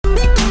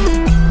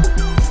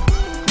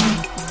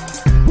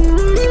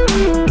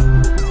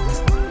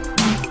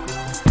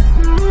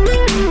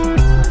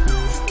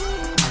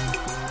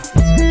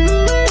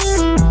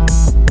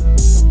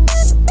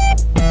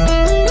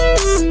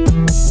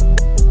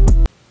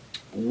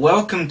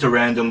Welcome to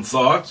Random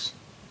Thoughts.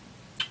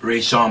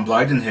 Ray Sean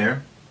Blyden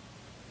here.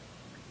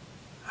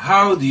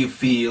 How do you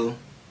feel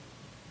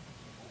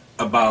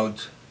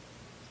about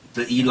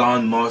the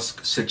Elon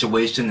Musk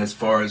situation as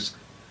far as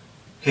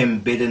him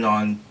bidding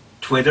on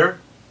Twitter?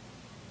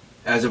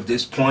 As of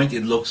this point,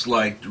 it looks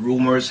like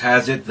rumors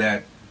has it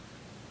that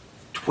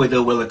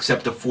Twitter will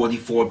accept the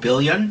 $44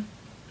 billion.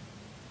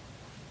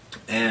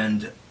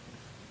 And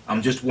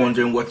I'm just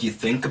wondering what you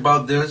think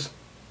about this.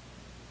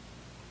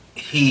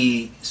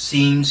 He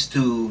seems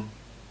to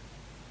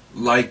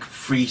like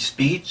free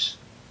speech,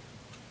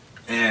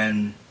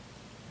 and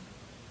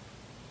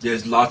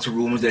there's lots of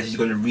rumors that he's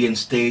going to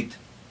reinstate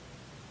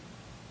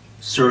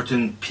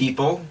certain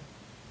people.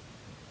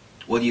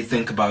 What do you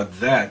think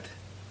about that?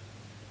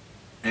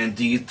 And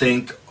do you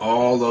think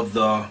all of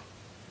the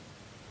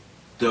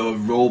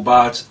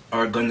robots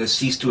are going to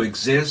cease to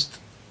exist?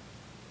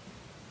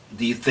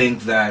 Do you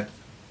think that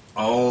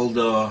all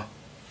the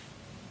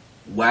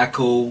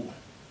wacko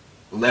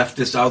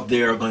leftists out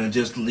there are going to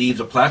just leave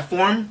the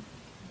platform?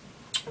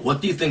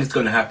 What do you think is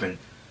going to happen?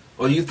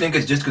 Or do you think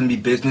it's just going to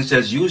be business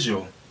as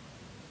usual?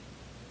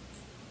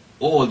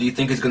 Or do you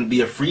think it's going to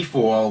be a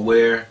free-for-all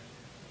where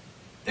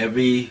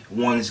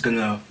everyone is going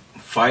to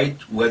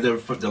fight, whether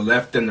for the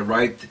left and the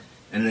right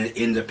and the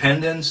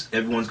independents,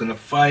 everyone's going to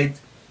fight?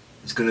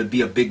 It's going to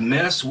be a big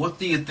mess. What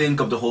do you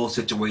think of the whole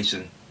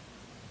situation?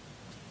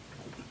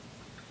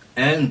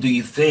 And do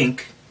you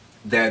think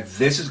that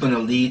this is going to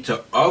lead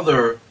to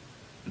other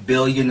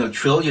billion or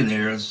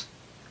trillionaires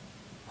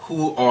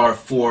who are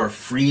for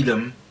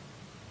freedom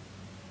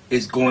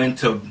is going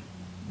to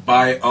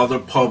buy other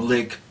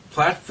public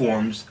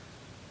platforms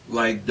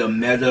like the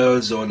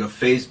Metas or the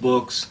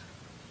Facebooks?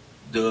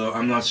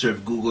 I'm not sure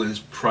if Google is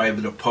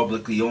private or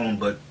publicly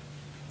owned, but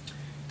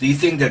do you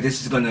think that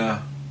this is going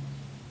to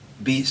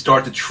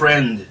start the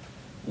trend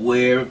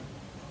where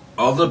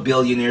other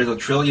billionaires or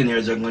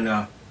trillionaires are going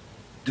to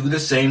do the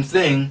same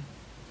thing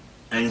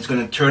and it's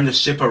going to turn the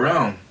ship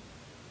around?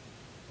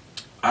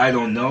 I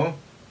don't know.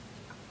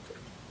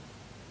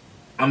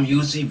 I'm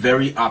usually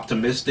very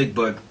optimistic,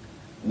 but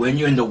when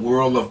you're in the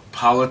world of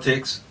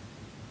politics,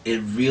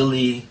 it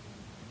really,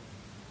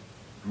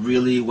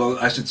 well,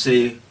 I should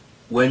say,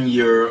 when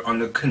you're on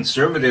the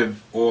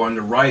conservative or on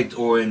the right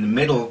or in the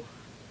middle,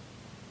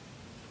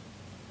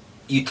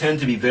 you tend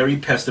to be very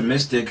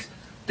pessimistic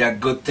that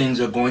good things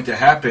are going to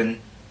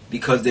happen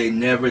because they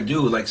never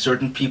do. Like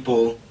certain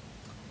people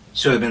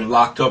should have been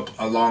locked up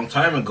a long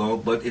time ago,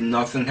 but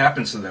nothing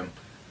happens to them.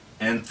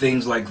 And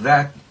things like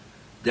that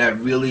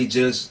really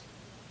just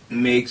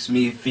makes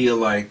me feel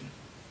like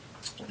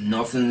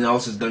nothing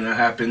else is going to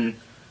happen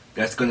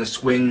that's going to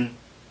swing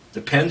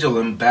the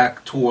pendulum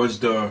back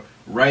towards the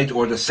right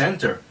or the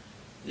center.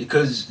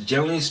 Because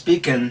generally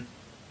speaking,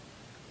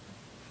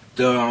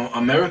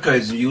 America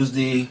is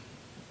usually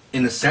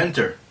in the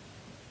center.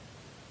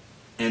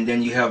 And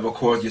then you have, of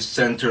course, your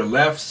center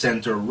left,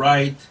 center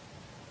right.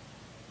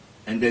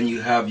 And then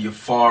you have your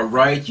far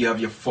right, you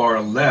have your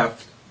far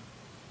left.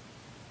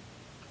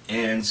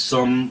 And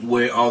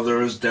somewhere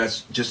others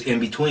that's just in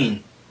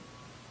between.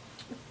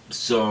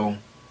 So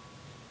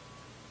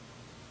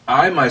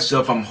I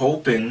myself am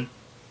hoping,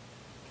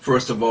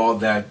 first of all,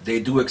 that they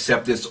do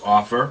accept this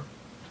offer,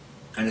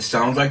 and it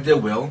sounds like they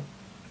will.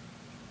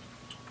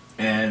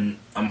 And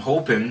I'm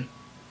hoping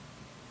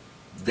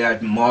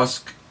that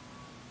Musk,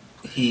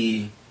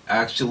 he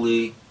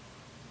actually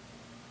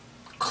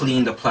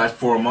cleaned the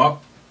platform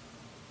up.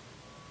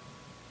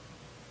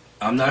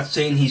 I'm not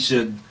saying he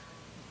should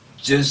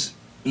just,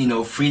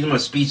 freedom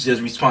of speech,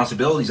 there's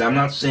responsibilities. I'm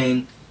not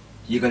saying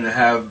you're going to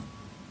have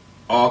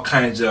all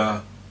kinds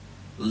of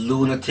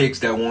lunatics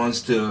that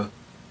wants to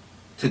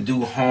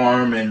do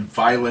harm and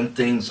violent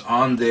things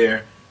on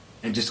there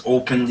and just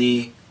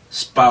openly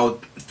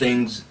spout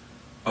things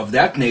of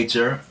that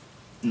nature.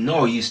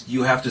 No,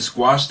 you have to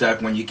squash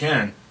that when you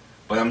can.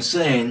 But I'm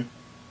saying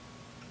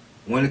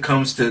when it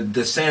comes to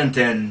dissent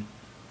and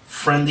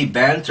friendly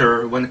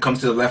banter, when it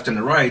comes to the left and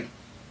the right,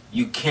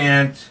 you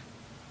can't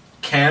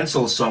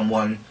cancel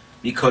someone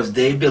because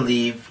they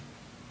believe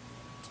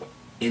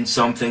in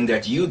something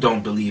that you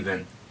don't believe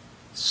in.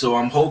 So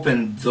I'm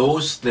hoping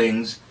those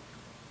things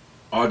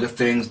are the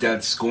things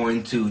that's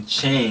going to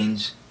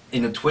change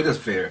in the Twitter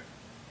sphere.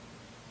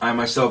 I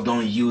myself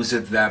don't use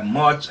it that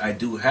much. I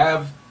do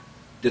have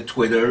the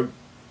Twitter,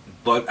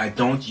 but I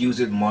don't use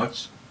it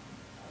much.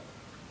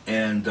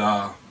 And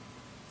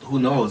who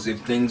knows,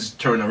 if things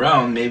turn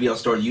around, maybe I'll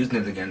start using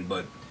it again.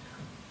 But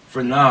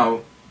for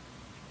now,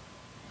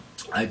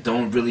 I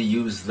don't really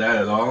use that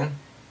at all.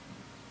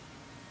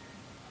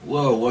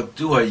 Well, what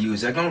do I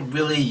use? I don't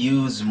really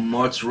use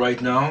much right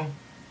now.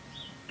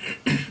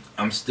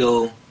 I'm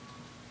still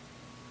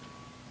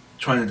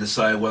trying to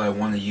decide what I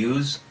want to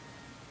use.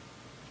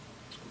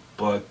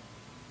 But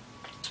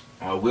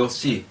we'll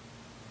see.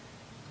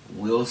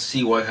 We'll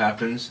see what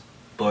happens.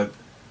 But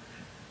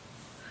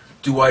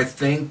do I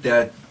think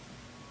that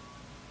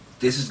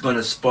this is going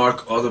to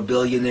spark other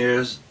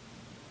billionaires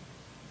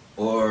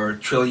or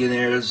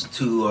trillionaires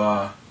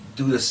to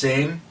do the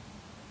same?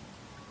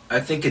 I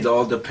think it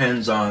all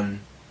depends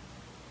on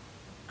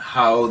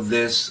how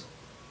this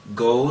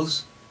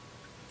goes.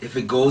 If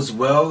it goes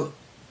well,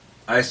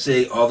 I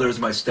say others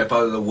might step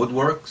out of the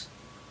woodworks.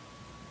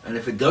 And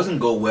if it doesn't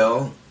go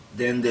well,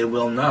 then they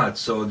will not.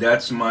 So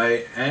that's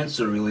my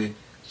answer, really.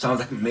 Sounds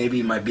like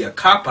maybe it might be a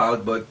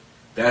cop-out, but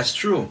that's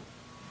true.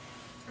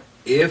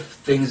 If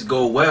things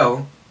go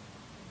well,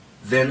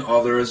 then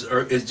others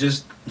are, it's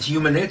just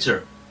human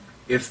nature.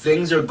 If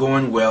things are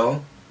going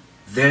well,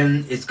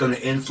 then it's going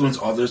to influence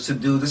others to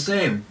do the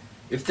same.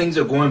 If things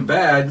are going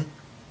bad,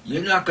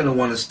 you're not going to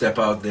want to step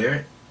out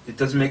there. It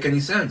doesn't make any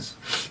sense.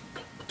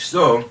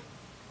 So,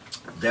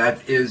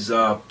 that is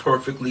a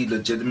perfectly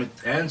legitimate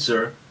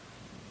answer.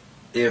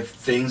 If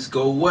things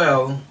go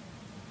well,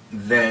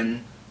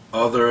 then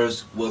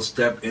others will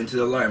step into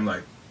the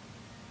limelight.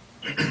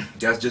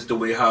 That's just the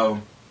way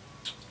how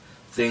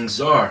things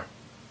are.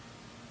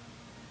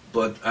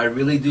 But I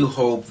really do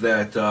hope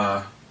that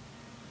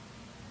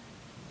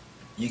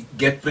you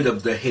get rid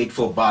of the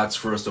hateful bots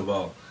first of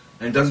all.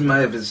 And it doesn't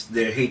matter if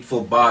they're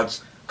hateful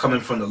bots coming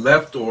from the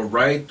left or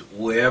right,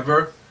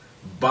 wherever.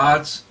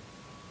 Bots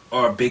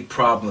are a big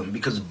problem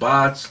because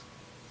bots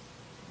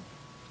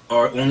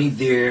are only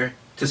there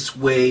to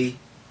sway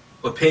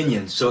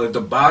opinions. So if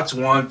the bots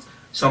want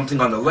something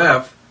on the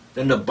left,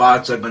 then the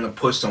bots are going to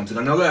push something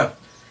on the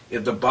left.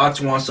 If the bots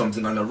want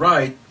something on the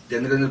right,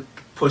 then they're going to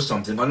push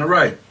something on the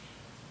right.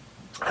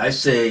 I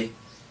say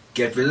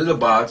get rid of the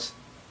bots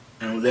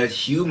and let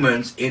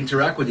humans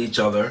interact with each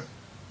other,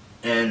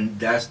 and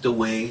that's the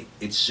way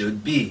it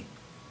should be.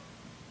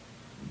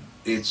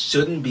 It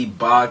shouldn't be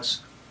bots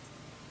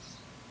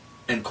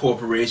and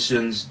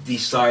corporations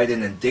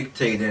deciding and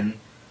dictating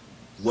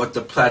what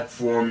the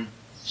platform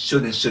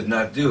should and should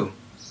not do.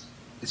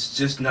 It's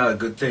just not a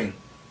good thing.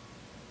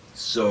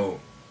 So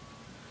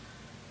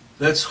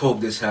let's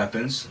hope this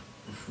happens.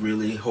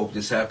 Really hope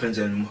this happens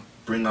and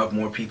bring out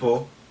more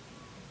people.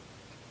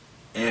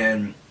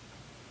 And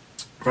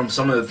from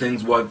some of the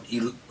things what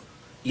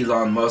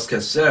Elon Musk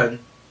has said,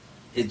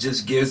 it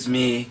just gives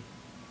me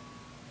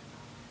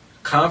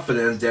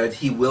confidence that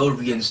he will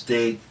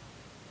reinstate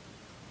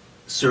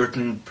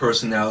certain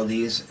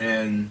personalities,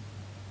 and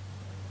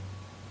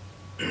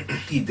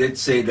he did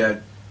say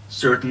that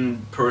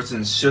certain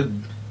persons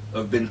should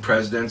have been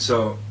president.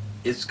 So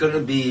it's going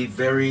to be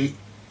very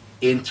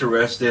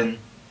interesting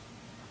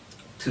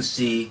to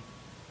see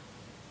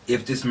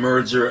if this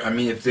merger,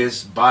 if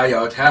this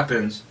buyout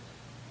happens.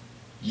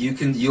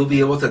 You'll be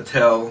able to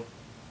tell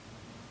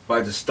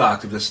by the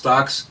stocks. If the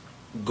stocks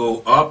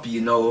go up, you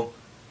know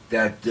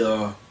that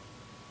the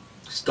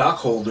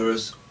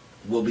stockholders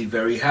will be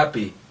very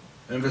happy.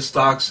 And if the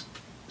stocks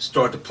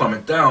start to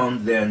plummet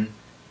down, then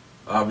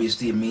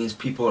obviously it means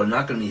people are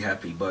not going to be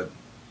happy. But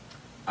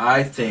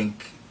I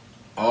think,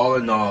 all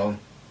in all,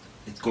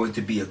 it's going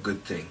to be a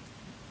good thing.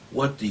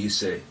 What do you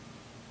say?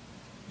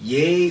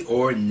 Yay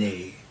or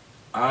nay?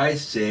 I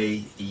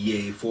say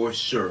yay for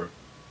sure.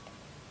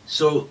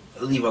 So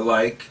leave a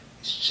like,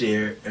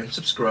 share, and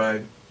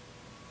subscribe,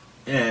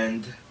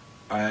 and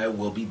I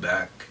will be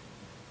back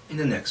in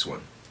the next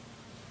one.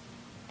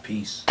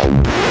 Peace.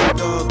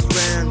 Dogs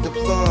ran the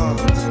applause.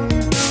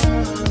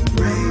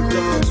 Ray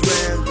dogs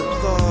ran the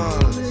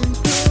applause.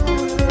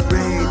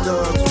 Ray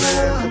dogs